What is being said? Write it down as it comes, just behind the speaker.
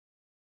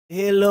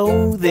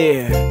Hello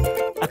there,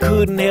 I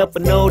couldn't help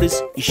but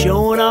notice you're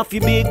showing off your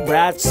big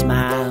bright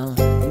smile.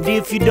 And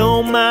if you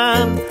don't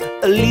mind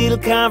a little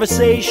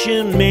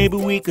conversation, maybe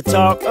we could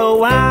talk a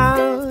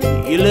while.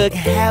 You look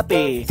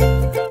happy,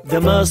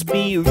 there must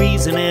be a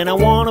reason, and I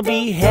wanna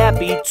be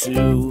happy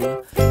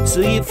too. So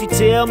if you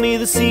tell me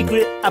the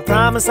secret, I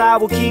promise I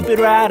will keep it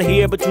right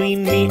here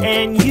between me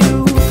and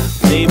you.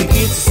 Maybe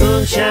it's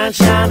the sunshine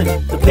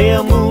shining, the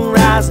pale moon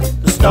rising,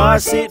 the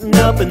stars sitting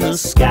up in the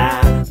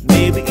sky.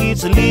 Maybe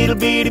it's a little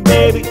bitty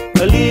baby,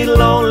 a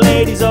little old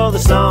ladies, all the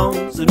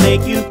songs that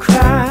make you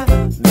cry.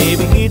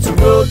 Maybe it's a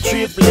road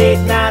trip,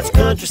 late nights,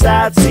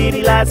 countryside,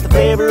 city lights, the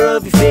flavor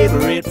of your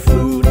favorite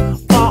food.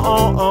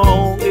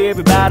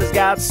 Everybody's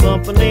got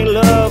something they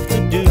love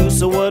to do,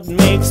 so what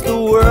makes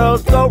the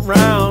world go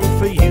round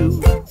for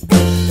you?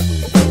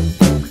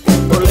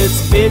 Well,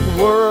 it's a big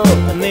world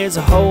and there's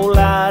a whole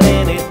lot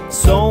in it,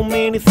 so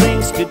many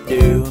things to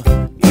do.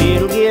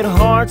 It'll get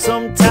hard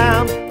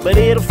sometimes, but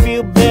it'll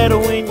feel better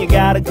when you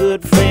got a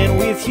good friend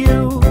with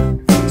you.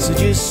 So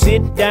just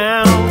sit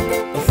down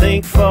and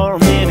think for a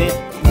minute,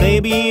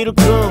 maybe it'll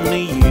come to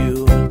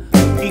you.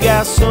 You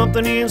got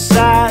something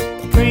inside,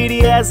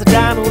 pretty as a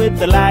diamond with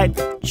the light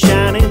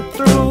shining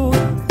through.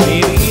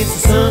 Maybe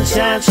it's the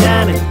sunshine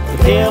shining,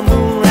 the pale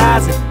moon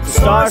rising, the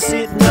stars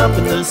sitting up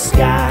in the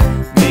sky.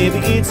 Maybe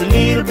it's a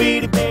little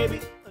bitty baby.